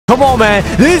Come on, man.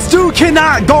 This dude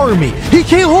cannot guard me. He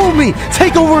can't hold me.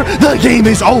 Take over. The game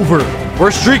is over.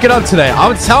 We're streaking up today.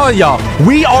 I'm telling y'all,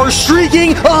 we are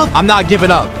streaking up. I'm not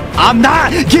giving up. I'm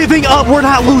not giving up. We're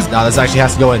not losing. Now, this actually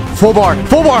has to go in. Full bar.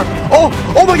 Full bar.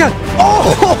 Oh my God.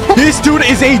 Oh, this dude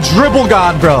is a dribble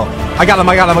god, bro. I got him.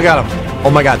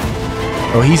 Oh my God.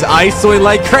 Bro, he's isoing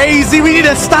like crazy. We need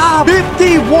to stop.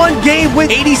 51 game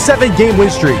win, 87 game win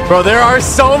streak. Bro, there are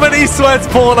so many sweats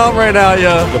pulling up right now,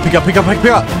 yo. Pick up.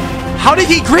 How did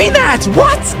he green that?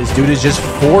 What? This dude is just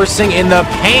forcing in the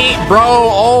paint, bro.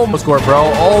 Oh, score,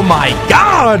 bro. Oh my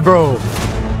God, bro.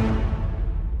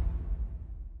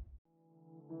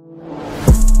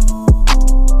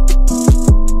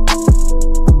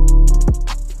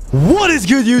 What is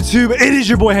good, YouTube? It is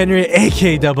your boy Henry,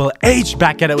 aka DoubleH,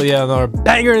 back at it with another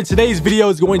banger. And today's video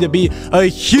is going to be a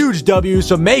huge W,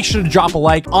 so make sure to drop a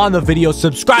like on the video,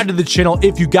 subscribe to the channel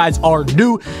if you guys are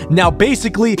new. Now,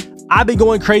 basically, I've been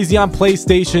going crazy on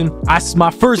PlayStation.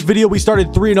 My first video, we started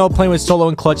 3-0 playing with solo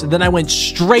and clutch, and then I went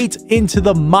straight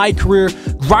into my career,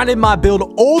 grinding my build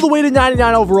all the way to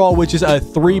 99 overall, which is a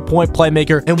 3-point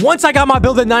playmaker. And once I got my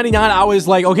build at 99, I was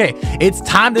like, okay, it's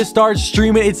time to start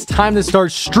streaming. It's time to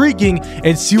start streaking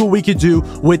and see what we could do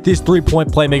with this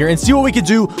 3-point playmaker and see what we could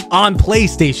do on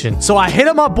PlayStation. So I hit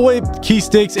up my boy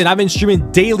Keysticks, and I've been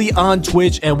streaming daily on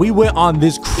Twitch, and we went on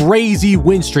this crazy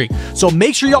win streak. So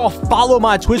make sure y'all follow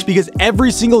my Twitch, because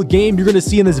every single game you're going to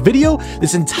see in this video,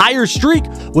 this entire streak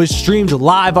was streamed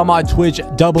live on my Twitch,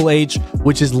 DoubleH,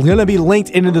 which is going to be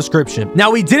linked in the description. Now,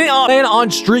 we didn't plan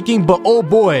on streaking, but oh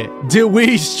boy, did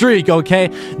we streak, okay?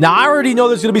 Now, I already know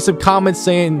there's going to be some comments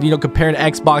saying, you know, comparing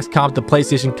Xbox comp to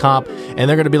PlayStation comp, and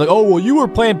they're going to be like, oh, well, you were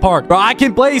playing Park. Bro, I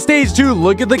can play Stage 2.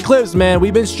 Look at the clips, man.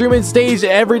 We've been streaming Stage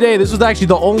every day. This was actually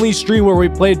the only stream where we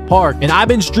played Park, and I've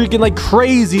been streaking like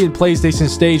crazy in PlayStation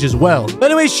Stage as well. But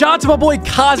anyway, shout out to my boy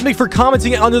Cosmic for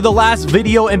commenting under the last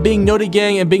video and being NOTI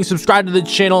GANG and being subscribed to the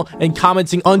channel and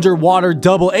commenting underwater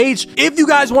DoubleH. If you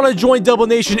guys want to join Double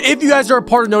Nation, if you guys are a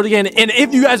part of NOTI GANG, and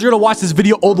if you guys are going to watch this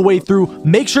video all the way through,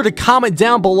 make sure to comment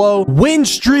down below win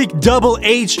streak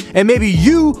DoubleH, and maybe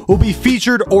you will be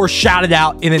featured or shouted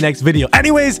out in the next video.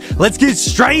 Anyways, let's get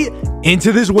straight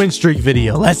into this win streak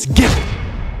video. Let's get it.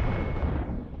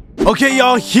 Okay,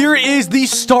 y'all, here is the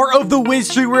start of the win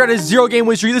streak. We're at a 0-game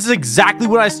win streak. This is exactly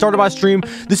what I started my stream.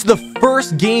 This is the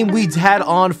first game we had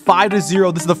on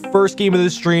 5-0. This is the first game of the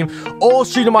stream. All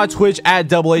streamed on my Twitch at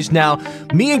DoubleH. Now,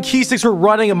 me and Keysticks were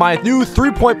running my new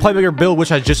 3-point playmaker build,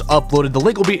 which I just uploaded. The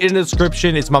link will be in the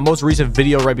description. It's my most recent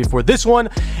video right before this one.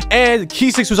 And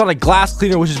Keysticks was on a glass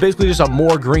cleaner, which is basically just a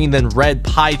more green than red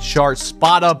pie chart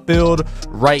spot up build,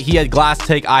 right? He had glass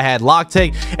take, I had lock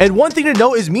take. And one thing to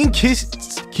note is me and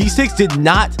Keysticks did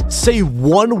not say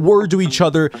one word to each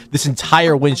other this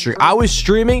entire win streak. I was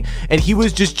streaming and he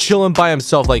was just chilling by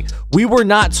himself. Like, we were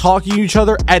not talking to each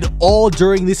other at all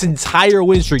during this entire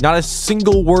win streak. Not a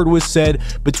single word was said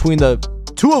between the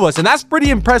two of us, and that's pretty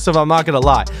impressive, I'm not gonna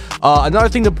lie. Another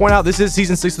thing to point out, this is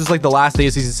season 6. This is like the last day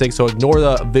of season 6, so ignore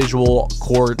the visual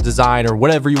core design or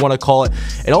whatever you want to call it.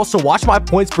 And also watch my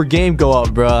points per game go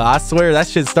up, bro. I swear that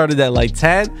shit started at like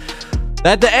 10.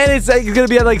 At the end, it's like gonna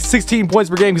be at like 16 points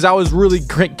per game, because I was really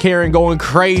carrying, going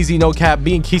crazy, no cap.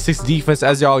 Being Keysticks defense,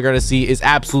 as y'all are gonna see, is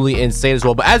absolutely insane as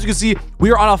well. But as you can see,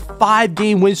 we are on a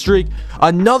 5-game win streak.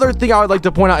 Another thing I would like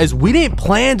to point out is we didn't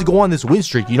plan to go on this win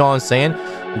streak. You know what I'm saying?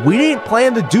 We didn't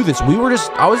plan to do this.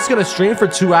 I was just gonna stream for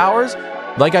 2 hours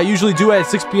like I usually do at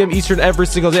 6 p.m. Eastern every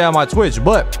single day on my Twitch,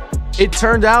 but it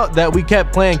turned out that we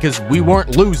kept playing because we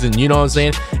weren't losing, you know what I'm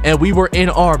saying? And we were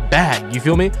in our bag, you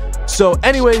feel me? So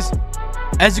anyways,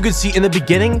 as you can see in the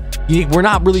beginning, we're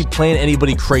not really playing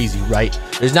anybody crazy, right?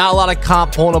 There's not a lot of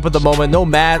comp pulling up at the moment. No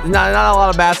not a lot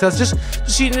of mascots. Just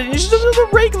the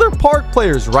regular Park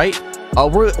players, right?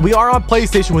 We are on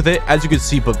PlayStation with it, as you can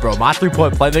see. But bro, my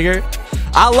 3-point playmaker,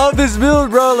 I love this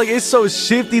build, bro. Like, it's so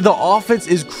shifty. The offense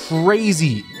is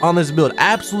crazy on this build,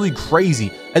 absolutely crazy.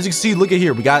 As you can see, look at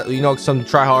here. We got, you know, some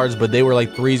tryhards, but they were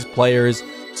like 3s players,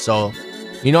 so.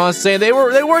 You know what I'm saying? They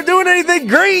weren't doing anything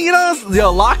great, you know?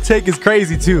 Yo, lock take is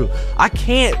crazy too. I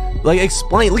can't like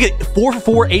explain. Look at 4 for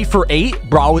 4, 8 for 8,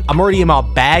 bro. I'm already in my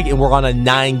bag, and we're on a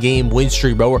 9-game win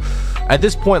streak, bro. We're at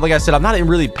this point, like I said, I'm not even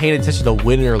really paying attention to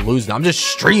winning or losing. I'm just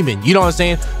streaming. You know what I'm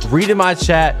saying? Reading my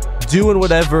chat, doing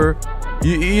whatever.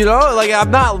 You know, like,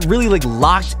 I'm not really like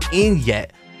locked in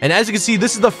yet. And as you can see,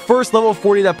 this is the first level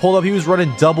 40 that pulled up. He was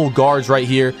running double guards right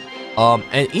here.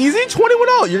 And easy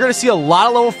 21-0. You're gonna see a lot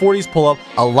of level 40s pull up,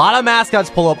 a lot of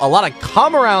mascots pull up, a lot of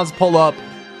come arounds pull up,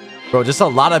 bro. Just a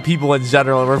lot of people in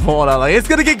general are pulling out. Like, it's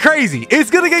gonna get crazy.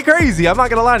 It's gonna get crazy. I'm not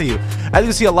gonna lie to you. As you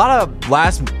can see, a lot of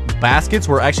last baskets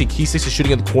where actually Key6 is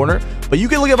shooting in the corner. But you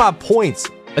can look at my points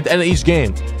at the end of each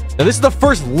game. Now, this is the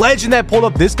first legend that pulled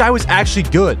up. This guy was actually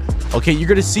good. Okay, you're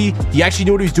going to see he actually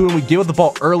knew what he was doing. We gave up the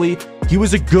ball early. He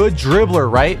was a good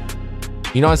dribbler, right?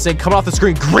 You know what I'm saying? Coming off the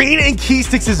screen. Green in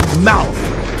Key6's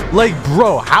mouth. Like,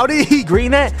 bro, how did he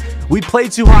green that? We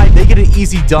played too high. They get an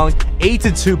easy dunk.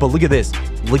 8-2. But look at this.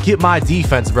 Look at my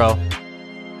defense, bro.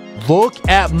 Look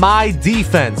at my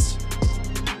defense.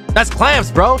 That's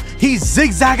clamps, bro. He's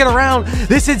zigzagging around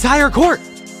this entire court.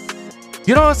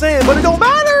 You know what I'm saying? But it don't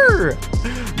matter.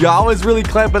 Yo, I was really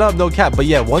clamping up, no cap. But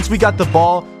yeah, once we got the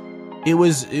ball,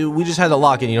 we just had to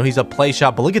lock in. You know, he's a play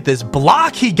shot. But look at this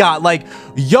block he got. Like,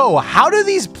 yo, how do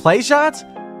these play shots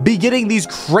be getting these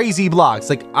crazy blocks?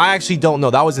 Like, I actually don't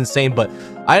know. That was insane. But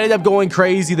I ended up going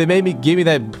crazy. They gave me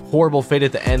that horrible fade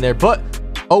at the end there. But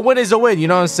a win is a win, you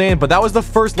know what I'm saying? But that was the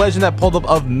first legend that pulled up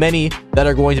of many that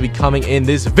are going to be coming in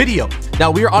this video. Now,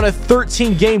 we are on a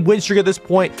 13-game win streak at this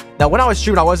point. Now, when I was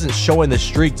streaming, I wasn't showing the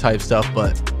streak type stuff,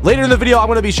 but later in the video, I'm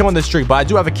going to be showing the streak. But I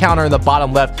do have a counter in the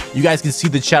bottom left. You guys can see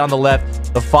the chat on the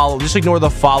left, the follow. Just ignore the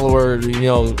follower, you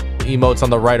know, emotes on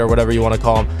the right or whatever you want to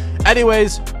call them.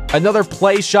 Anyways, another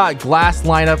play shot glass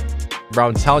lineup. Bro,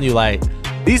 I'm telling you, like,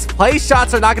 these play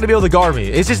shots are not going to be able to guard me.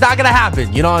 It's just not going to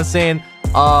happen. You know what I'm saying?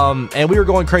 And we were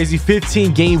going crazy.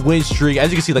 15-game win streak.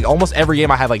 As you can see, like almost every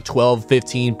game I have like 12,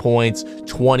 15 points,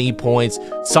 20 points.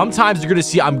 Sometimes you're gonna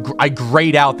see I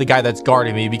grade out the guy that's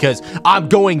guarding me because I'm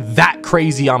going that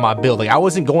crazy on my build. Like, I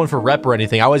wasn't going for rep or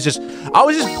anything. I was just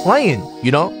playing,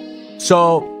 you know.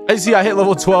 So as you see, I hit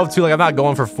level 12 too. Like, I'm not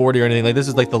going for 40 or anything. Like, this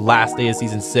is like the last day of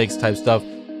season 6 type stuff.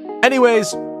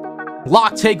 Anyways,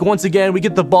 lock take once again. We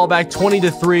get the ball back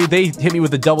 20-3. They hit me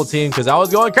with the double team because I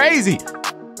was going crazy.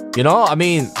 You know, I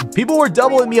mean, people were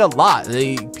doubling me a lot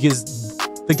because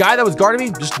the guy that was guarding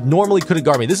me just normally couldn't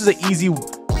guard me. This is an easy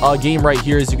game right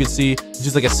here. As you can see, it's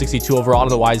just like a 62 overall. I don't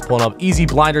know why he's pulling up. Easy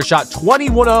blinder shot,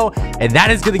 21-0, and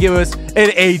that is going to give us an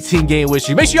 18-game win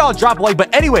streak. Make sure y'all drop a like.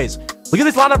 But anyways, look at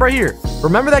this lineup right here.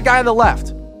 Remember that guy on the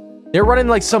left? They're running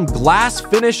like some glass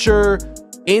finisher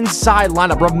inside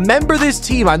lineup. Remember this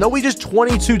team. I know we just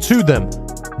 22-2'd them,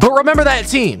 but remember that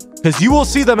team because you will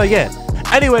see them again.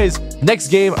 Anyways, next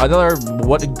game, another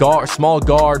small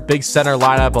guard, big center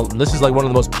lineup. This is like one of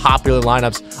the most popular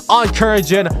lineups on current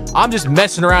gen. I'm just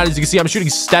messing around. As you can see, I'm shooting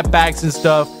step backs and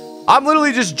stuff. I'm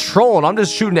literally just trolling. I'm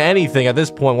just shooting anything at this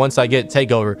point once I get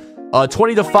takeover.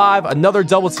 20-5, another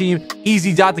double team.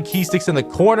 Easy dot the Key6 in the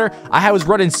corner. I was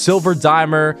running silver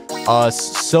dimer,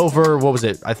 silver, what was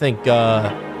it? I think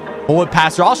bullet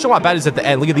passer. I'll show my badges at the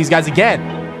end. Look at these guys again.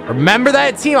 Remember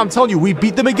that team? I'm telling you, we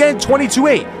beat them again,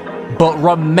 22-8. But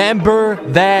remember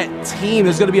that team.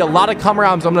 There's going to be a lot of come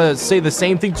arounds. I'm going to say the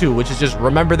same thing too, which is just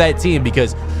remember that team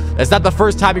because it's not the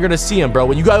first time you're going to see them, bro.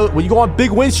 When you go on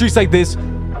big win streaks like this,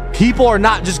 people are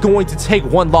not just going to take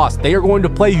one loss. They are going to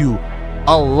play you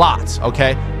a lot,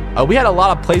 okay? We had a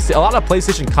lot of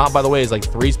PlayStation comp, by the way, is like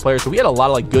threes players. So we had a lot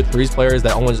of like good threes players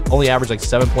that only average like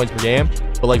 7 points per game,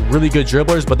 but like really good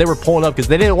dribblers. But they were pulling up because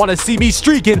they didn't want to see me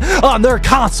streaking on their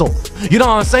console. You know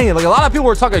what I'm saying? Like, a lot of people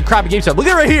were talking crappy game stuff. Look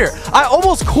at it right here. I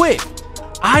almost quit.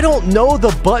 I don't know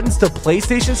the buttons to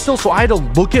PlayStation still, so I had to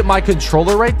look at my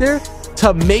controller right there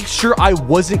to make sure I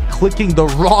wasn't clicking the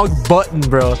wrong button,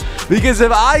 bro. Because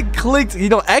if I clicked, you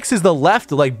know, X is the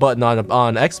left like button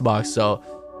on Xbox, so.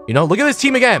 You know, look at this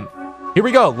team again. Here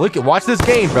we go. Watch this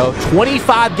game, bro.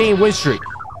 25-game win streak.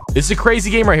 This is a crazy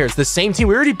game right here. It's the same team.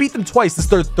 We already beat them twice. This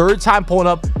is their third time pulling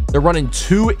up. They're running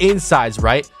 2 insides,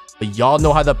 right? But y'all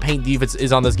know how the paint defense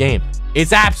is on this game.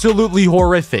 It's absolutely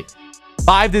horrific.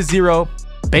 5-0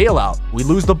 bailout. We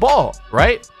lose the ball,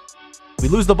 right? We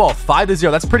lose the ball.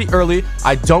 5-0. That's pretty early.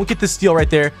 I don't get the steal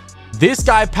right there. This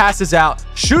guy passes out,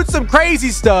 shoots some crazy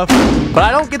stuff, but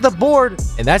I don't get the board,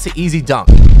 and that's an easy dunk.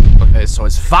 Okay, so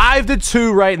it's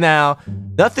 5-2 right now.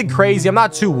 Nothing crazy. I'm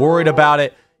not too worried about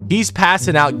it. He's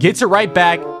passing out, gets it right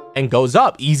back, and goes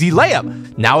up. Easy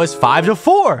layup. Now it's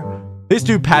 5-4. This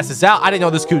dude passes out. I didn't know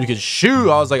this dude could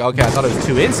shoot. I was like, okay, I thought it was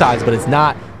 2 insides, but it's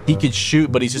not. He could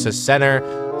shoot, but he's just a center.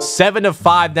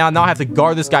 7-5 now. Now I have to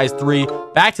guard this guy's 3.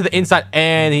 Back to the inside,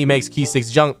 and he makes Key6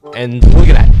 jump. And look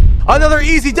at that. Another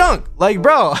easy dunk. Like,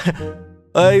 bro,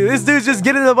 like, this dude's just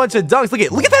getting a bunch of dunks. Look at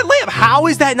that layup. How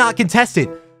is that not contested?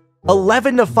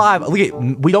 11-5. Look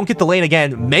at, we don't get the lane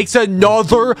again. Makes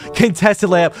another contested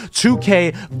layup.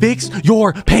 2K, fix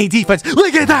your paint defense.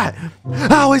 Look at that.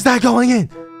 How is that going in?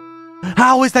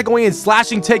 How is that going in?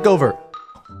 Slashing takeover.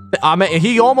 I mean,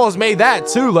 he almost made that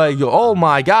too. Like, oh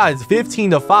my god, it's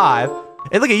 15-5.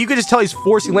 And look at, you can just tell he's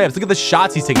forcing layups. Look at the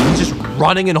shots he's taking. He's just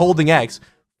running and holding X.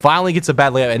 Finally gets a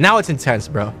bad layup, and now it's intense,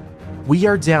 bro. We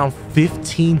are down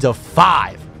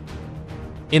 15-5.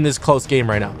 in this close game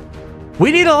right now.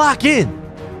 We need to lock in.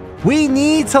 We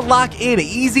need to lock in.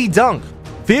 Easy dunk.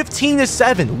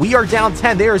 15-7. We are down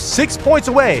 10. They are 6 points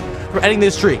away from ending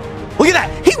this streak. Look at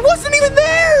that. He wasn't even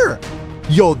there.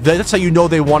 Yo, that's how you know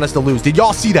they want us to lose. Did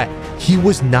y'all see that? He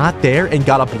was not there and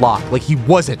got a block. Like, he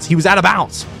wasn't. He was out of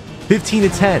bounds.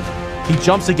 15-10. He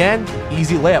jumps again.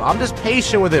 Easy layup. I'm just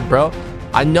patient with it, bro.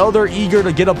 I know they're eager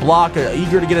to get a block,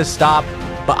 eager to get a stop,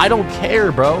 but I don't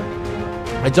care, bro.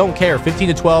 I don't care.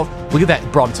 15-12. Look at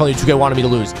that, bro. I'm telling you, 2K wanted me to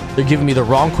lose. They're giving me the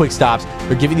wrong quick stops.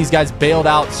 They're giving these guys bailed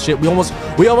out shit. We almost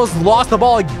lost the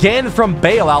ball again from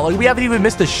bailout. Like, we haven't even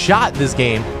missed a shot this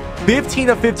game.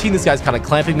 15-15. This guy's kind of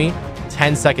clamping me.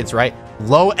 10 seconds, right?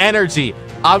 Low energy.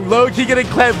 I'm low-key getting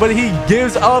clamped, but he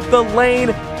gives up the lane,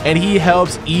 and he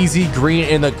helps Easy Green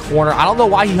in the corner. I don't know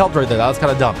why he helped right there. That was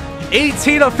kind of dumb.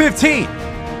 18-15.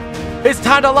 It's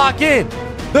time to lock in.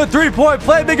 The three-point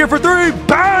playmaker for three.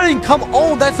 Bang! Come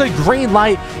on. That's a green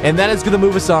light. And that is going to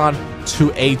move us on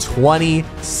to a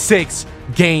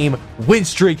 26-game win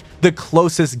streak. The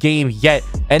closest game yet.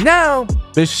 And now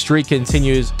this streak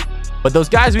continues. But those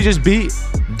guys we just beat,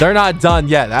 they're not done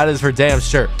yet. That is for damn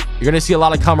sure. You're going to see a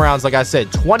lot of come-arounds, like I said.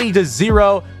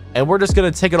 20-0. And we're just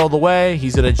going to take it all the way.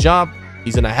 He's going to jump.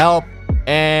 He's going to help.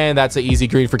 And that's an easy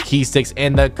green for Key Sticks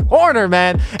in the corner,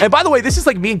 man. And by the way, this is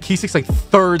like me and Key Sticks like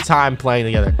third time playing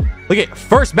together. Look at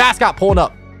first mascot pulling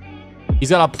up.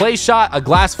 He's got a play shot, a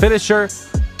glass finisher.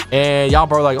 And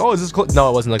y'all are like, oh, is this close? No,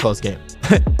 it wasn't a close game.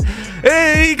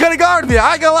 Hey, he couldn't guard me.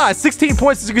 I ain't gonna lie. 16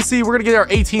 points, as you can see. We're gonna get our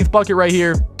 18th bucket right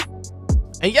here.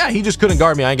 And yeah, he just couldn't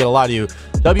guard me. I ain't gonna lie to you.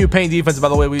 W paint defense, by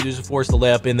the way, we just forced the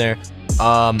layup in there.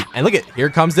 And look at, here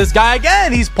comes this guy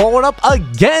again. He's pulling up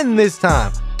again this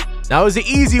time. Now, it was an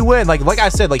easy win. Like I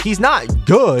said, like, he's not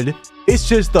good. It's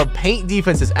just the paint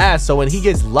defense is ass. So when he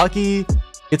gets lucky,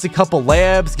 gets a couple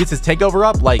layups, gets his takeover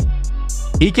up, like,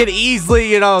 he can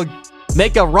easily, you know,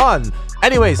 make a run.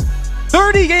 Anyways,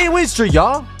 30-game win streak,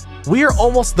 y'all. We are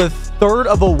almost the third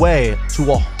of a way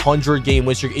to a 100-game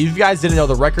win streak. If you guys didn't know,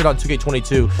 the record on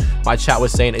 2K22, my chat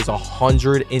was saying, is a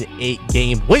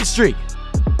 108-game win streak.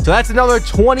 So that's another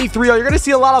 23. You're going to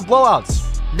see a lot of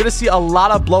blowouts. You're going to see a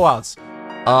lot of blowouts.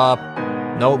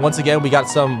 No, once again, we got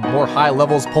some more high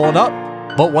levels pulling up.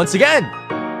 But once again,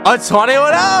 a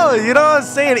 21-0. You know what I'm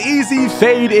saying? Easy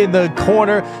fade in the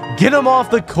corner. Get him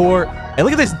off the court. And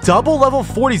look at this double level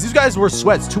 40s. These guys were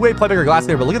sweats. Two-way playmaker glass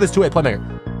there, but look at this two-way playmaker.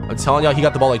 I'm telling y'all, he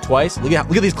got the ball like twice. Look at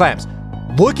these clamps.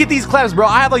 Look at these clamps, bro.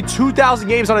 I have like 2,000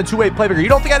 games on a two-way playmaker. You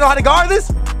don't think I know how to guard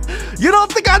this? You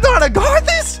don't think I know how to guard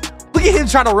this? Look at him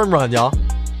trying to rim run, y'all.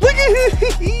 Look at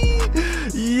him.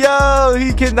 Yo,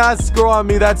 he cannot score on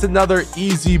me. That's another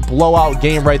easy blowout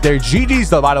game right there. GG's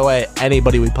though, by the way,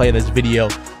 anybody we play in this video.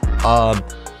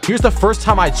 Here's the first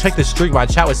time I checked the streak. My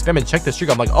chat was spamming check the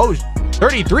streak. I'm like, oh,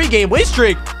 33-game win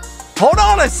streak. Hold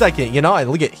on a second, you know, and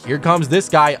look at, here comes this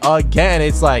guy again.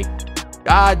 It's like,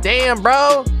 god damn,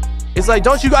 bro. It's like,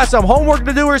 don't you got some homework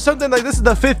to do or something? Like, this is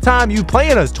the 5th time you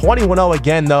playing us. 21-0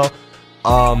 again, though.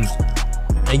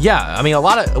 And yeah, I mean, a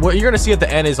lot of what you're going to see at the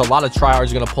end is a lot of tryhards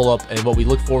are going to pull up. And what we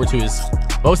look forward to is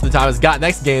most of the time is got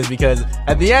next games, because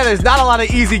at the end, there's not a lot of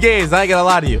easy games. I ain't going to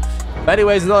lie to you. But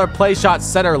anyways, another play shot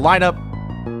center lineup.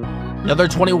 Another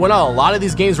 21-0. A lot of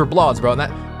these games were blowouts, bro. And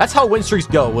that's how win streaks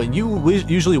go. When you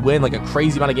usually win like a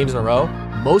crazy amount of games in a row,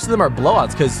 most of them are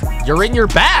blowouts because you're in your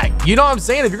bag. You know what I'm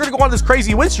saying? If you're going to go on this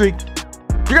crazy win streak,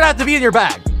 you're going to have to be in your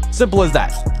bag. Simple as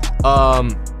that.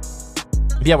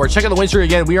 Yeah, we're checking the win streak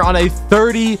again. We are on a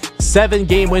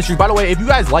 37-game win streak. By the way, if you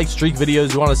guys like streak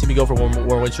videos, you want to see me go for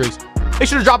more win streaks, make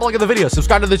sure to drop a like in the video.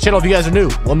 Subscribe to the channel if you guys are new.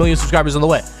 1 million subscribers on the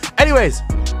way. Anyways,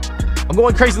 I'm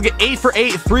going crazy. Look at 8 for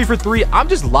 8, 3 for 3. I'm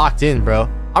just locked in, bro.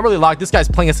 I'm really locked. This guy's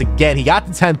playing us again. He got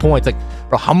the 10 points. Like,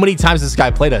 bro, how many times this guy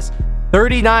played us?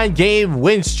 39-game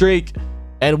win streak.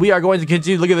 And we are going to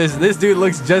continue. Look at this. This dude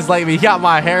looks just like me. He got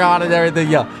my hair on and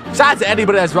everything. Yo, shout out to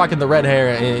anybody that's rocking the red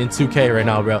hair in 2K right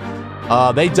now, bro.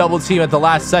 They double team at the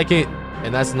last second.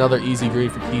 And that's another easy green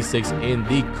for P6 in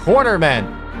the corner, man.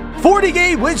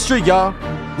 40-game win streak, y'all.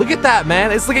 Look at that,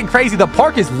 man. It's looking crazy. The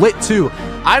park is lit, too.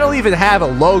 I don't even have a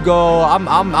logo.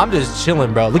 I'm just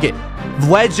chilling, bro. Look at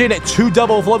legend at 2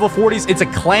 double level 40s. It's a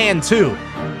clan, too.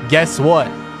 Guess what?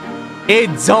 It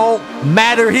don't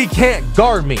matter. He can't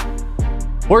guard me.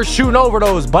 We're shooting over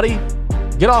those, buddy.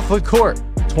 Get off the court.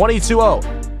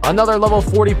 22-0. Another level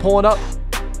 40 pulling up.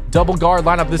 Double guard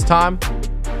lineup this time.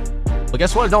 But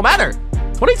guess what? It don't matter.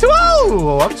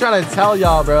 22-0. I'm trying to tell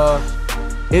y'all, bro.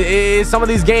 It's some of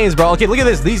these games, bro. Okay, look at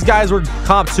this. These guys were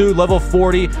comp 2, level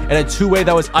 40, and a two-way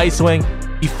that was ice swing.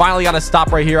 He finally got a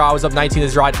stop right here. I was up 19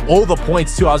 as right. All the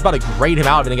points, too. I was about to grade him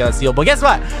out if I didn't get that steal. But guess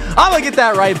what? I'm going to get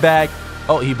that right back.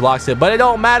 Oh, he blocks it, but it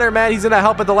don't matter, man. He's gonna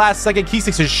help at the last second.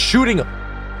 Keysticks is shooting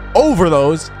over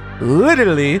those,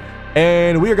 literally,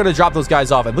 and we are gonna drop those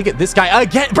guys off. And look at this guy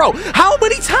again, bro. How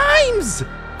many times?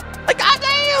 Like,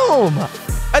 goddamn.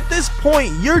 At this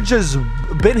point, you're just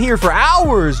been here for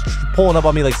hours, pulling up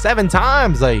on me like 7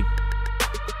 times. Like,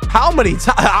 how many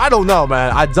times? I don't know,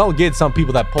 man. I don't get some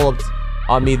people that pull up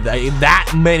on me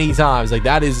that many times. Like,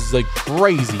 that is like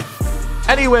crazy.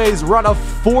 Anyways, run a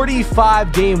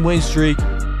 45 game win streak.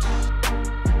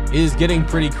 It is getting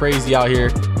pretty crazy out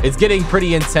here. It's getting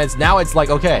pretty intense. Now it's like,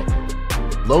 okay,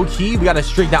 low key, we got a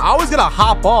streak. Now, I was gonna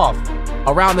hop off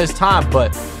around this time,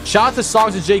 but shout out to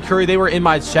Songs and Jay Curry. They were in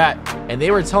my chat and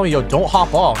they were telling me, yo, don't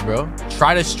hop off, bro.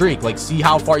 Try to streak, like, see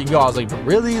how far you can go. I was like,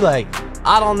 really? Like,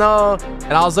 I don't know.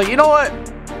 And I was like, you know what?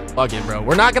 Fuck it, bro.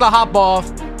 We're not gonna hop off.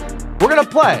 We're gonna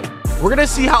play. We're gonna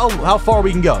see how far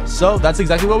we can go. So that's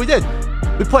exactly what we did.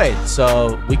 We played.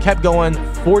 So we kept going.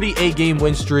 48 game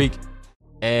win streak.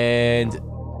 And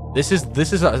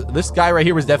this guy right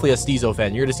here was definitely a Steezo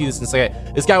fan. You're gonna see this in a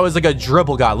second. This guy was like a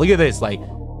dribble god. Look at this. Like,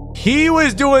 he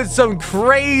was doing some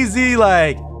crazy,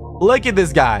 like, look at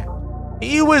this guy.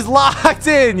 He was locked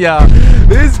in, yo.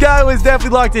 This guy was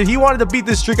definitely locked in. He wanted to beat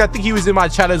this streak. I think he was in my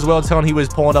chat as well, telling he was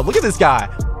pulling up. Look at this guy.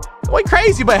 Going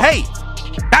crazy, but hey,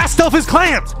 that stuff is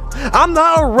clamped. I'm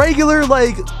not a regular,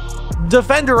 like,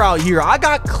 defender out here. I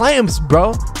got clamps,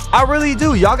 bro. I really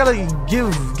do. Y'all gotta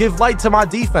give light to my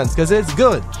defense because it's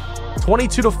good.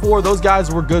 22-4. Those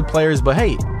guys were good players, but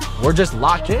hey, we're just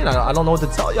locked in. I don't know what to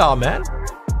tell y'all, man.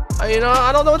 You know,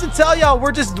 I don't know what to tell y'all.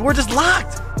 We're just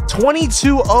locked.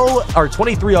 22-0 or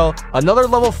 23-0. Another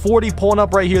level 40 pulling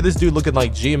up right here. This dude looking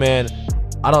like G-man.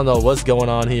 I don't know what's going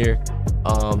on here.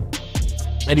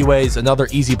 Anyways, another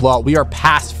easy blowout. We are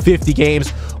past 50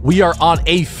 games. We are on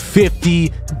a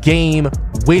 50 game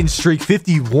win streak.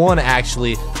 51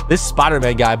 actually. This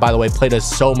Spider-Man guy, by the way, played us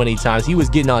so many times. He was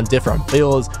getting on different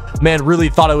builds. Man, really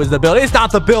thought it was the build. It's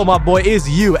not the build, my boy. It's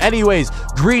you. Anyways,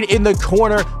 green in the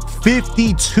corner.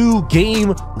 52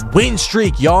 game win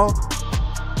streak, y'all.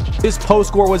 His post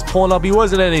score was pulling up. He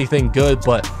wasn't anything good,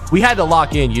 but we had to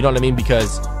lock in, you know what I mean?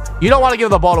 Because you don't want to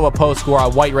give the ball to a post score. I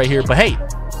white right here, but hey,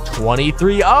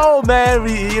 23-0, man.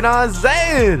 You know what I'm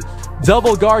saying?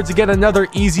 Double guard to get another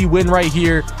easy win right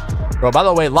here. Bro, by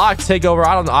the way, lock takeover.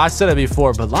 I don't know. I said it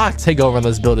before, but lock takeover on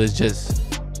this build is just,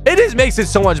 it just makes it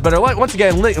so much better. Once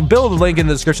again, build link in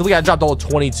the description. Look, I dropped all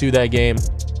 22 that game.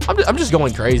 I'm just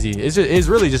going crazy. It's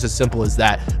really just as simple as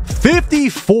that.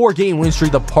 54 game win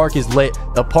streak. The park is lit.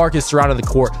 The park is surrounding the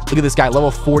court. Look at this guy,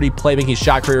 level 40 playmaking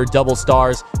shot creator, double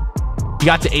stars. He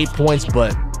got to 8 points,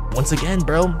 but once again,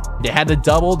 bro, they had to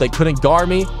double. They couldn't guard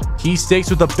me. He sticks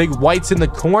with the big whites in the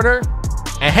corner.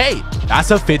 And hey,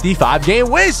 that's a 55 game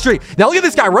win streak. Now look at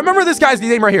this guy. Remember this guy's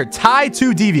name right here,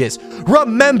 Ty2Devious.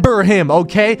 Remember him,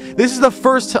 okay? This is the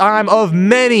first time of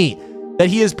many that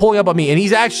he is pulling up on me, and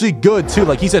he's actually good too.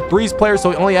 Like, he's a threes player,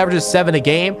 so he only averages 7 a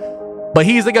game, but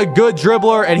he's like a good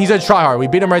dribbler and he's a tryhard. We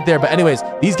beat him right there. But anyways,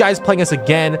 these guys playing us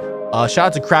again. Shout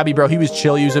out to Krabby, bro. He was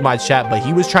chill using my chat, but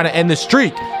he was trying to end the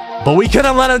streak, but we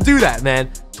couldn't let him do that, man.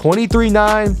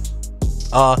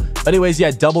 23-9. Anyways, yeah,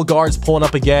 double guards pulling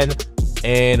up again.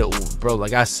 And bro,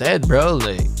 like I said, bro,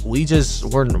 like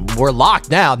we're locked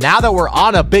now that we're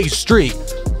on a big streak.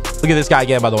 Look at this guy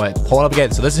again, by the way, pulling up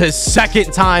again. So this is his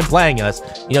second time playing us.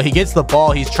 You know, he gets the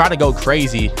ball, he's trying to go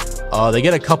crazy. They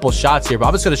get a couple shots here, but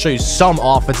I'm just going to show you some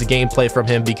offensive gameplay from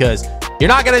him because you're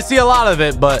not going to see a lot of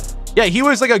it. But yeah, he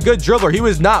was like a good dribbler. He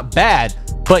was not bad,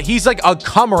 but he's like a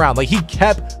come around. Like, he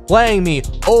kept playing me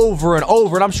over and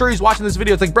over, and I'm sure he's watching this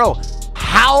video. It's like, bro,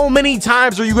 how many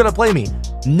times are you going to play me?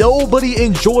 Nobody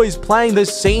enjoys playing the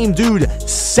same dude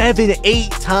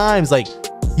 7-8 times. Like,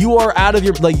 you are out of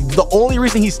your, like, the only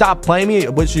reason he stopped playing me,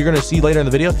 which you're gonna see later in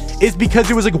the video, is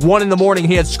because it was like 1 in the morning.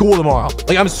 He had school tomorrow.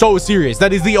 Like, I'm so serious.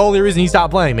 That is the only reason he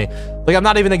stopped playing me. Like, I'm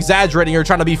not even exaggerating or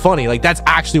trying to be funny. Like, that's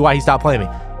actually why he stopped playing me.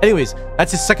 Anyways,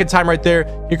 that's his second time right there.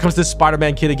 Here comes this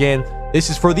Spider-Man kid again.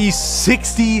 This is for the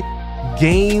 60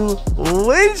 game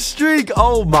win streak.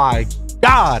 Oh my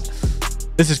god,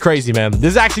 this is crazy, man.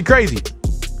 This is actually crazy.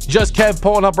 Just kept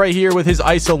pulling up right here with his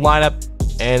ISO lineup,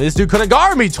 and this dude couldn't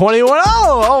guard me. 21-0.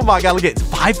 Oh my god, look at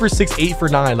 5 for 6, 8 for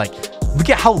 9. Like, look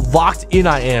at how locked in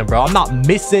I am, bro. I'm not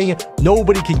missing.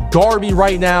 Nobody can guard me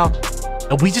right now,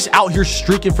 and we just out here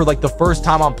streaking for like the first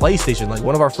time on PlayStation, like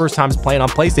one of our first times playing on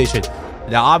PlayStation.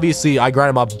 Now, obviously, I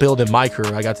grinded my build in my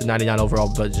career. I got to 99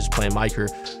 overall, but just playing my career.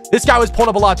 This guy was pulling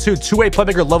up a lot too. 2-way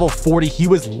playmaker, level 40. He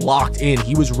was locked in.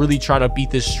 He was really trying to beat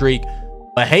this streak.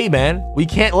 But hey, man, we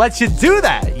can't let you do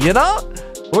that, you know?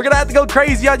 We're gonna have to go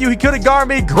crazy on you. He couldn't guard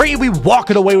me. Great, we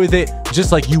walking away with it,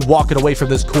 just like you walking away from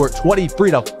this court.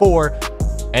 23-4.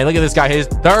 And look at this guy, his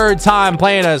third time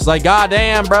playing us. Like,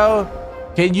 goddamn, bro.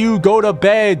 Can you go to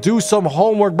bed? Do some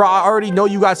homework, bro. I already know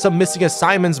you got some missing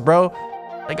assignments, bro.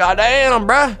 Like, goddamn,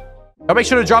 bro. Now make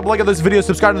sure to drop a like on this video.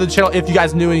 Subscribe to the channel if you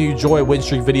guys new and you enjoy win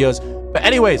streak videos. But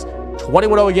anyways,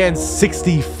 21-0 again.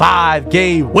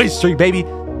 65-game win streak, baby.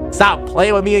 Stop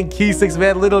playing with me and Keysticks,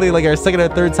 man. Literally like our second or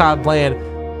third time playing.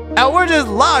 And we're just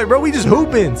live, bro. We just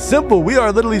hooping. Simple. We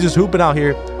are literally just hooping out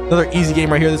here. Another easy game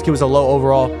right here. This kid was a low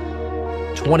overall.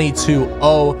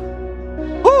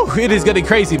 22-0. Whew, it is getting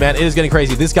crazy, man. It is getting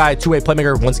crazy. This guy, two-way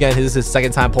playmaker, once again, this is his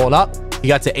second time pulling up. He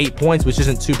got to 8 points, which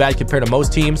isn't too bad compared to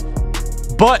most teams.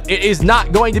 But it is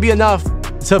not going to be enough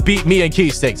to beat me and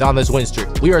Keysticks on this win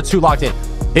streak. We are too locked in.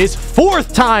 His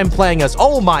fourth time playing us.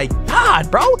 Oh my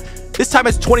God, bro. This time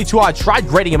it's 22. I tried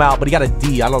grading him out, but he got a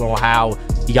D. I don't know how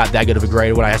he got that good of a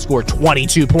grade when I scored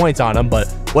 22 points on him, but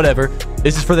whatever.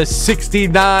 This is for the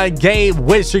 69-game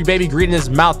win streak, baby. Green in his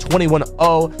mouth,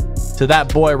 21-0 to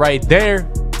that boy right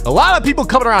there. A lot of people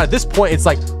coming around at this point. It's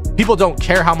like people don't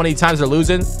care how many times they're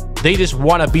losing. They just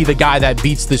want to be the guy that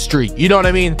beats the streak. You know what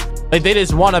I mean? Like, they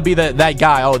just want to be that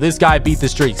guy. Oh, this guy beat the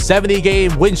streak.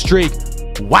 70-game win streak.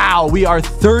 Wow, we are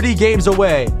 30 games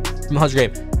away from 100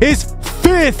 game. His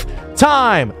fifth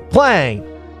time playing.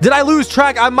 Did I lose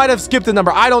track? I might have skipped a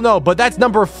number. I don't know, but that's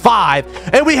number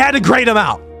 5, and we had to grade him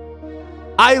out.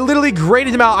 I literally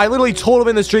graded him out. I literally told him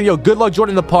in the stream, yo, good luck,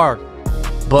 Jordan in the park.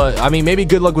 But, I mean, maybe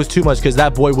good luck was too much because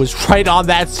that boy was right on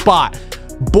that spot.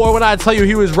 Boy, when I tell you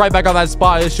he was right back on that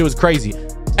spot, this shit was crazy.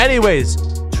 Anyways,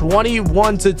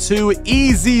 21-2,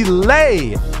 easy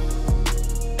lay.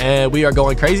 And we are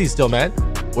going crazy still, man.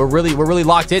 We're really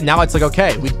locked in. Now it's like,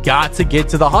 okay, we got to get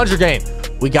to the 100 game.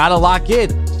 We got to lock in.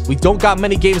 We don't got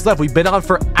many games left. We've been on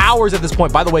for hours at this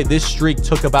point. By the way, this streak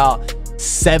took about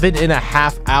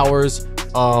 7.5 hours.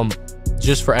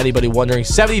 Just for anybody wondering,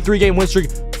 73-game win streak,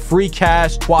 free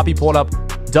cash, Twappy pulling up,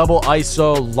 double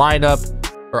ISO lineup,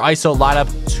 or ISO lineup,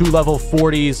 2 level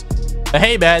 40s. But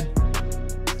hey, man,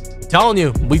 I'm telling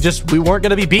you, we weren't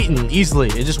gonna be beaten easily.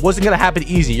 It just wasn't gonna happen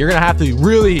easy. You're gonna have to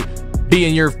really be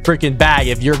in your freaking bag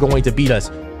if you're going to beat us.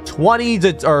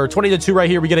 20-2 right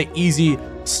here. We get an easy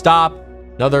stop.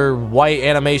 Another white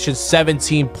animation,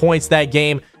 17 points that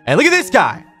game. And look at this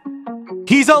guy.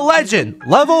 He's a legend.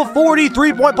 Level 40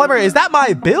 3-point playmaker. Is that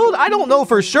my build? I don't know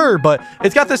for sure, but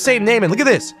it's got the same name. And look at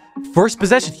this. First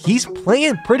possession. He's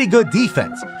playing pretty good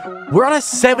defense. We're on a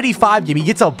 75 game. He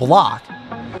gets a block.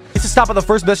 Gets a stop on the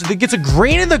first possession. He gets a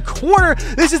green in the corner.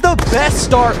 This is the best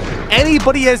start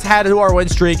anybody has had to our win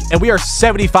streak. And we are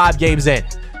 75 games in.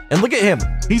 And look at him.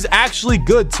 He's actually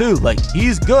good too. Like,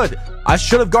 he's good. I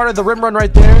should have guarded the rim run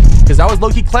right there because I was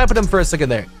low-key clamping him for a second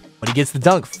there. But he gets the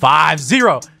dunk.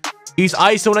 5-0. He's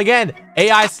ISOing again.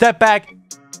 AI step back.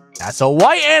 That's a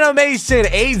white animation.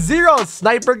 8-0.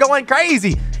 Sniper going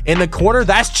crazy. In the corner,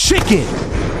 that's chicken.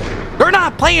 They're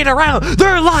not playing around.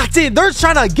 They're locked in. They're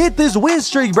trying to get this win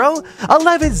streak, bro.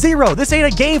 11-0. This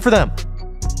ain't a game for them.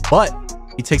 But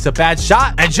he takes a bad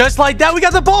shot. And just like that, we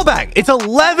got the ball back. It's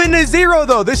 11-0,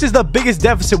 though. This is the biggest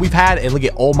deficit we've had. And look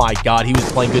at, oh my God, he was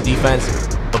playing good defense.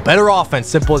 But better offense.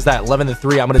 Simple as that.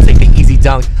 11-3. I'm going to take the easy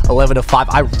dunk. 11-5.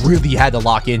 I really had to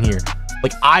lock in here.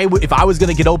 Like, if I was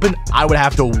going to get open, I would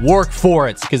have to work for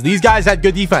it because these guys had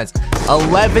good defense.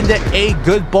 11-8.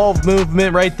 Good ball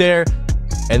movement right there.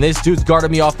 And this dude's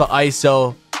guarding me off the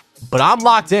ISO. But I'm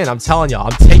locked in. I'm telling y'all.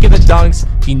 I'm taking the dunks.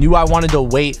 He knew I wanted to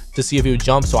wait to see if he would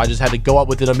jump, so I just had to go up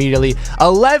with it immediately.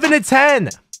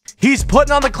 11-10. He's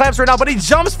putting on the clamps right now, but he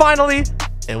jumps finally.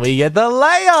 And we get the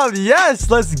layup. Yes,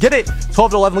 let's get it.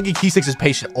 12-11. Look at Keysticks is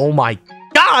patient. Oh my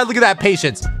God, look at that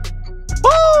patience.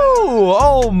 Woo!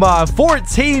 Oh my.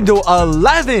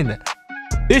 14-11.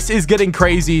 This is getting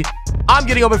crazy. I'm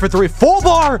getting open for 3. Full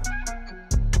bar.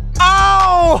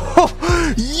 Oh,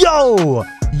 yo,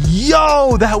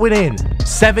 that went in.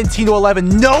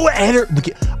 17-11. No energy. Look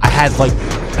at, I had like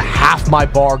half my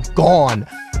bar gone,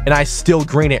 and I still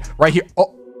green it right here.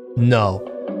 Oh, no,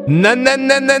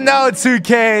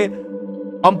 2K.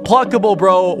 Unpluckable,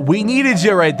 bro. We needed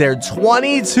you right there.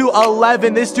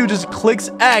 20-11. This dude just clicks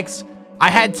X.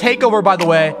 I had takeover, by the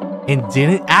way, and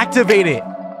didn't activate it.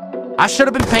 I should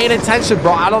have been paying attention,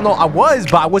 bro. I don't know. I was,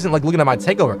 but I wasn't like looking at my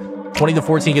takeover.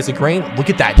 20-14 gets a green. Look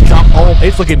at that jump. Oh,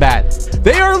 it's looking bad.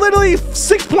 They are literally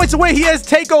 6 points away. He has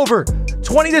takeover.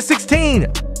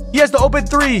 20-16. He has the open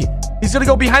 3. He's going to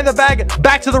go behind the bag,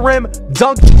 back to the rim,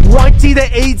 dunk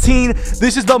 20-18.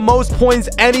 This is the most points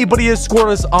anybody has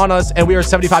scored on us, and we are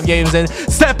 75 games in.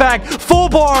 Step back, full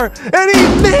bar, and he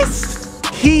missed.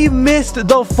 He missed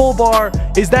the full bar.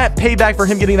 Is that payback for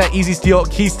him getting that easy steal?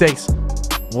 Keysticks.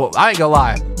 Well, I ain't gonna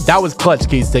lie. That was clutch,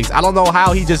 Keysticks. I don't know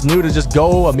how he just knew to just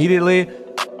go immediately.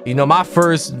 You know, my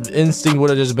first instinct would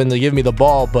have just been to give me the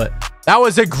ball, but that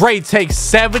was a great take.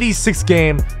 76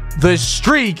 game. The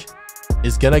streak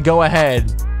is going to go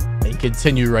ahead and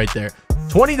continue right there.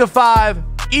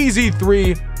 20-5, easy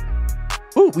 3.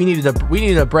 Ooh, we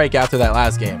needed a break after that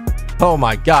last game. Oh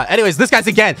my god. Anyways, this guy's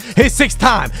again his 6th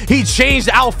time. He changed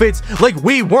outfits like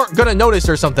we weren't gonna notice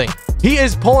or something. He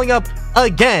is pulling up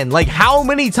again. Like, how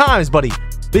many times, buddy?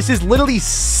 This is literally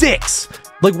 6.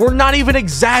 Like, we're not even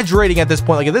exaggerating at this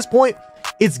point. Like, at this point,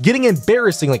 it's getting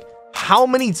embarrassing. Like, how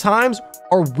many times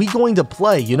are we going to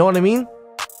play? You know what I mean?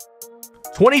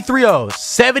 23-0,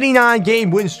 79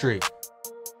 game win streak.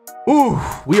 Ooh,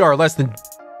 we are less than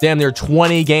damn near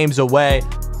 20 games away.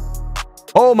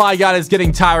 Oh my god, it's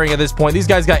getting tiring at this point. These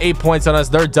guys got 8 points on us.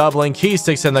 They're doubling. Key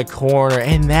sticks in the corner,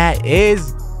 and that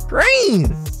is green.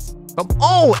 Come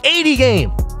on, 80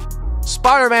 game.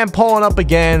 Spider-Man pulling up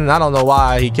again. I don't know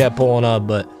why he kept pulling up,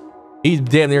 but he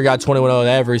damn near got 21-0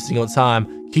 every single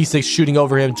time. Key sticks shooting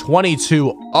over him.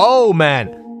 22-0,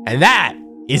 man. And that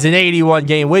is an 81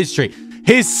 game win streak.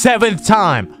 His 7th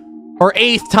time or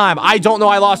 8th time. I don't know.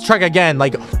 I lost track again.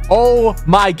 Like, oh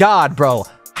my god, bro.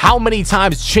 How many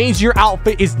times changing your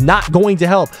outfit is not going to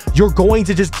help? You're going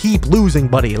to just keep losing,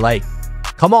 buddy. Like,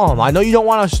 come on. I know you don't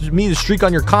want me to streak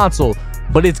on your console,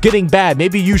 but it's getting bad.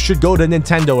 Maybe you should go to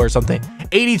Nintendo or something.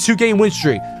 82 game win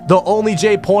streak. The only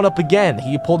J pulling up again.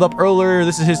 He pulled up earlier.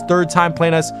 This is his 3rd time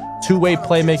playing us. Two-way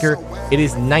playmaker. It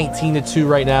is 19-2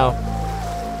 right now.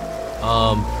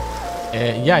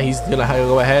 And yeah, he's gonna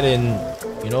go ahead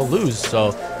and, you know, lose. So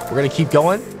we're gonna keep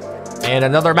going. And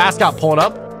another mascot pulling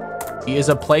up. He is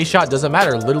a play shot. Doesn't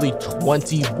matter. Literally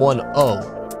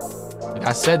 21-0. Like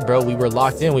I said, bro, we were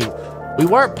locked in. We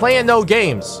weren't playing no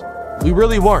games. We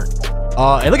really weren't.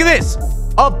 And look at this.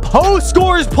 A post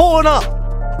score is pulling up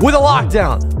with a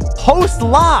lockdown. Post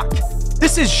lock.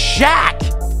 This is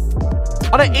Shaq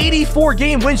on an 84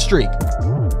 game win streak.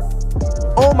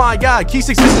 Oh my god. Key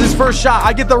sticks, this is his first shot.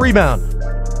 I get the rebound.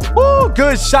 Woo,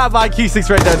 good shot by Key sticks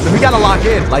right there. So we gotta lock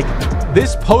in. Like,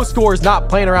 this post score is not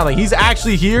playing around. Like, he's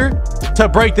actually here to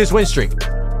break this win streak.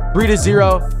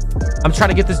 3-0. I'm trying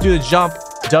to get this dude to jump.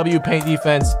 W paint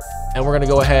defense. And we're gonna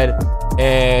go ahead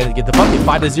and get the bucket.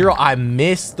 5-0. I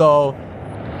missed though.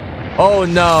 Oh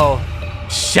no.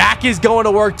 Shaq is going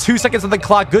to work. 2 seconds on the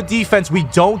clock. Good defense. We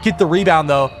don't get the rebound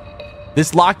though.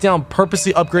 This lockdown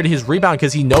purposely upgraded his rebound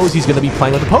because he knows he's going to be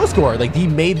playing with the post score. Like, he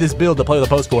made this build to play with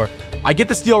the post score. I get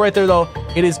the steal right there though.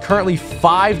 It is currently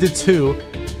 5-2.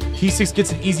 P6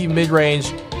 gets an easy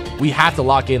mid-range. We have to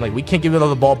lock in. Like, we can't give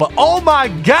another ball. But oh my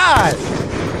god,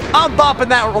 I'm bopping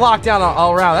that lockdown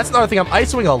all around. That's another thing. I'm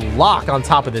isoing a lock on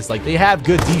top of this. Like, they have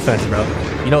good defense, bro.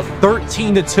 You know,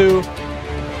 13-2.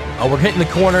 Oh, we're hitting the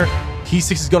corner.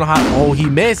 P6 is going to hot. Oh, he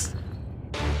missed.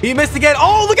 He missed again.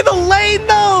 Oh, look at the lane,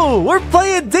 though. We're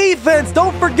playing defense.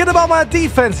 Don't forget about my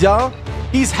defense, y'all.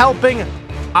 He's helping.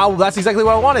 Oh, that's exactly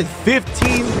what I wanted.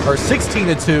 15 or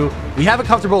 16-2. We have a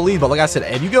comfortable lead, but like I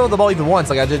said, if you go with the ball even once,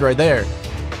 like I did right there,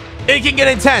 it can get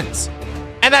intense.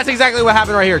 And that's exactly what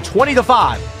happened right here.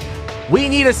 20-5. We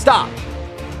need a stop.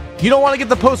 You don't want to get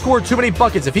the post score too many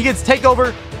buckets. If he gets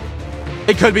takeover,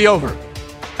 it could be over.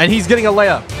 And he's getting a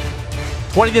layup.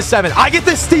 20-7. I get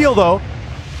the steal, though.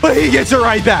 But he gets it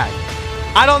right back.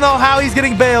 I don't know how he's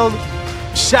getting bailed.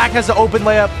 Shaq has an open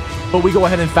layup, but we go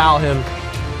ahead and foul him.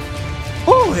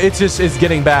 Oh, it's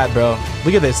getting bad, bro.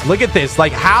 Look at this. Look at this.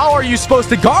 Like, how are you supposed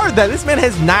to guard that? This man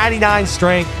has 99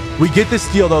 strength. We get the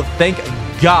steal, though. Thank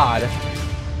God.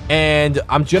 And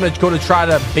I'm going to go to try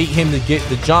to bait him to get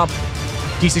the jump.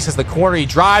 P6 has the corner. He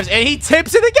drives, and he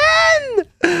tips it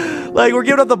again. Like, we're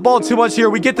giving up the ball too much here.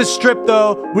 We get the strip,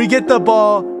 though. We get the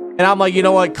ball. And I'm like, you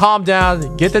know what? Calm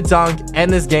down. Get the dunk.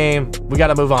 End this game. We got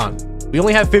to move on. We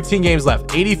only have 15 games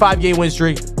left. 85 game win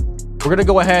streak. We're going to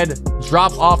go ahead,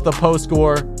 drop off the post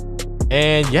score.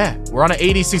 And yeah, we're on an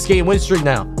 86 game win streak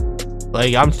now.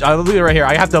 Like, I'm literally right here.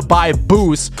 I have to buy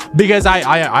boost because I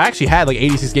actually had like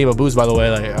 86 game of boost, by the way,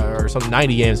 like, or some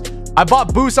 90 games. I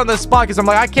bought boost on the spot because I'm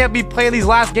like, I can't be playing these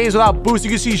last games without boost.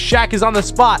 You can see Shaq is on the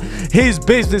spot. His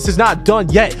business is not done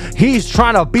yet. He's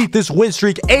trying to beat this win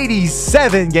streak.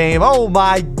 87 game. Oh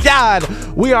my god.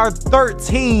 We are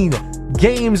 13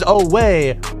 games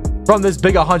away from this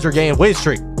big 100 game win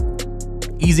streak.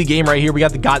 Easy game right here. We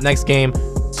got the got next game.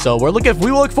 So we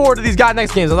look forward to these got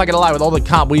next games. I'm not gonna lie, with all the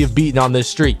comp we have beaten on this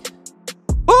streak.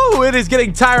 Oh, it is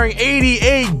getting tiring.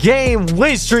 88 game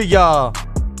win streak, y'all.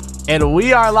 And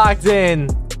we are locked in.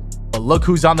 But look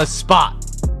who's on the spot.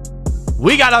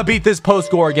 We gotta beat this post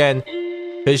score again.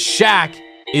 Because Shaq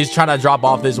is trying to drop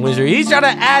off this win streak. He's trying to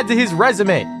add to his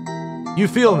resume. You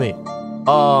feel me?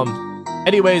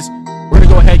 Anyways, we're gonna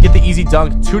go ahead, get the easy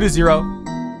dunk. 2-0.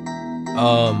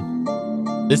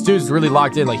 This dude's really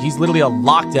locked in. Like, he's literally a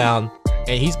lockdown,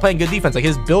 and he's playing good defense. Like,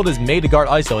 his build is made to guard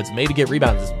ISO. It's made to get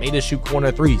rebounds. It's made to shoot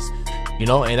corner threes, you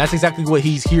know, and that's exactly what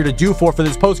he's here to do for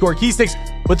this post score. Key sticks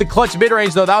with the clutch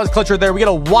mid-range, though. That was clutch right there. We get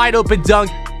a wide open dunk,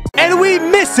 and we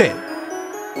miss it.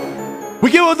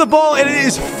 We get with the ball, and it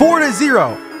is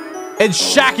 4-0. And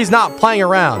Shaq is not playing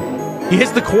around. He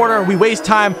hits the corner, and we waste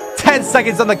time. 10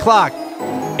 seconds on the clock.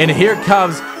 And here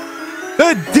comes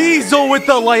the Diesel with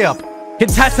the layup.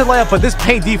 Contested layup, but this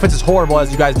paint defense is horrible,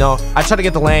 as you guys know. I try to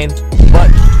get the lane, but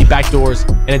he backdoors,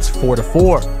 and it's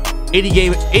 4-4.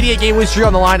 88 game win streak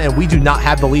on the line, and we do not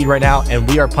have the lead right now, and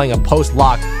we are playing a post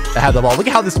lock to have the ball. Look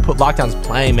at how this lockdown's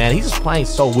playing, man. He's just playing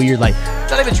so weird. Like,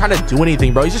 he's not even trying to do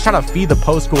anything, bro. He's just trying to feed the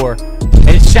post score.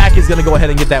 And Shaq is gonna go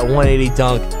ahead and get that 180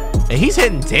 dunk, and he's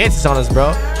hitting dances on us,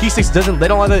 bro. G6 doesn't. They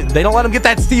don't let him get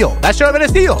that steal. That should have been a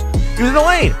steal. He was in the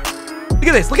lane. Look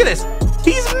at this. Look at this.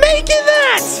 He's making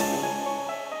that.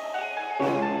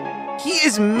 He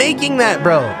is making that,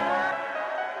 bro.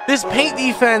 This paint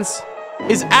defense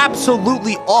is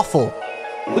absolutely awful.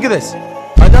 Look at this.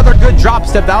 Another good drop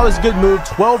step. That was a good move.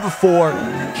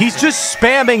 12-4. He's just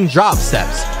spamming drop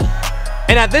steps.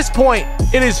 And at this point,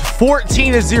 it is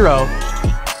 14-0.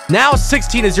 Now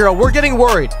 16-0. We're getting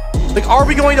worried. Like, are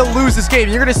we going to lose this game?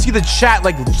 You're going to see the chat,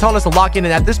 like, telling us to lock in.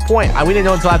 And at this point, we didn't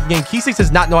know until after the game. Key6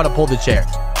 does not know how to pull the chair.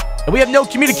 And we have no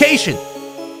communication.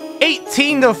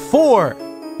 18-4.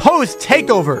 Post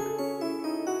takeover.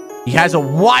 He has a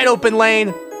wide open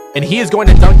lane, and he is going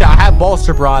to dunk that. I have ball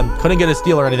stripper on. Couldn't get a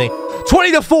steal or anything.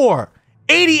 20-4.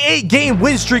 88 game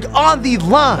win streak on the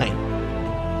line.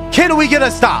 Can we get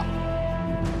a stop?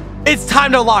 It's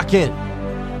time to lock in.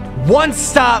 One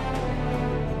stop,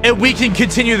 and we can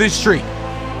continue this streak.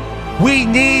 We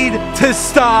need to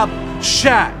stop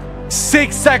Shaq.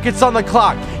 6 seconds on the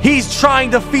clock. He's trying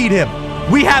to feed him.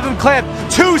 We have him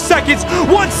clamped. 2 seconds.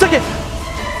 1 second.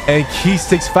 And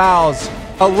Key6 fouls.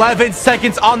 11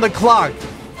 seconds on the clock.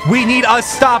 We need a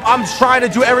stop. I'm trying to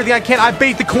do everything I can. I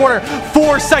bait the corner.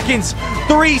 4 seconds.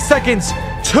 3 seconds.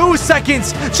 2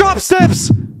 seconds. Drop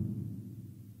steps.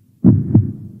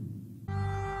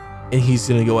 And he's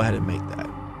going to go ahead and make that.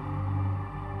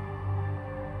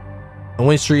 The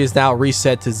win streak is now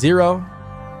reset to 0.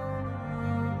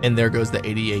 And there goes the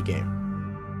 88 game.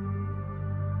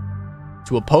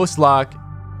 To a post lock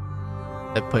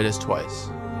that played us twice.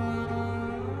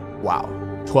 Wow.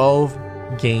 12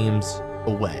 games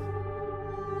away.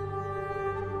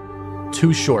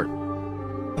 Too short.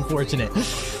 Unfortunate.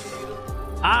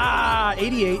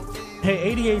 88.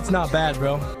 Hey, 88's not bad,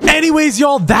 bro. Anyways,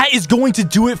 y'all, that is going to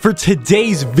do it for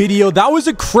today's video. That was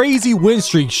a crazy win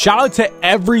streak. Shout out to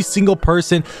every single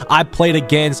person I played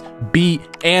against, beat,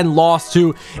 and lost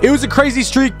to. It was a crazy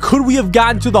streak. Could we have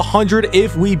gotten to the 100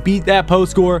 if we beat that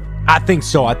post score? I think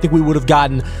so. I think we would have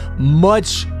gotten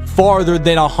much farther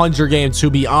than 100 games, to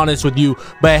be honest with you.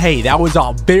 But hey, that was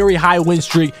a very high win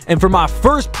streak, and for my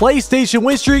first PlayStation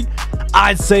win streak,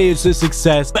 I'd say it's a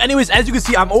success. But anyways, as you can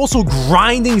see, I'm also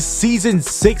grinding season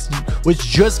 6, which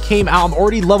just came out. I'm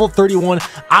already level 31.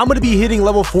 I'm going to be hitting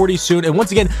level 40 soon. And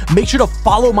once again, make sure to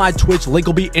follow my Twitch. Link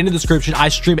will be in the description. I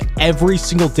stream every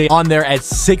single day on there at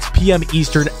 6 p.m.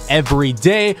 Eastern every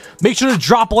day. Make sure to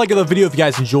drop a like on the video if you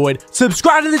guys enjoyed.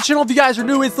 Subscribe to the channel if you guys are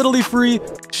new. It's literally free.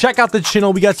 Check out the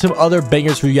channel. We got some other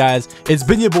bangers for you guys. It's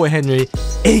been your boy Henry,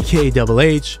 aka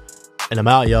DoubleH, and I'm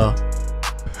out, y'all.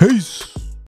 Peace.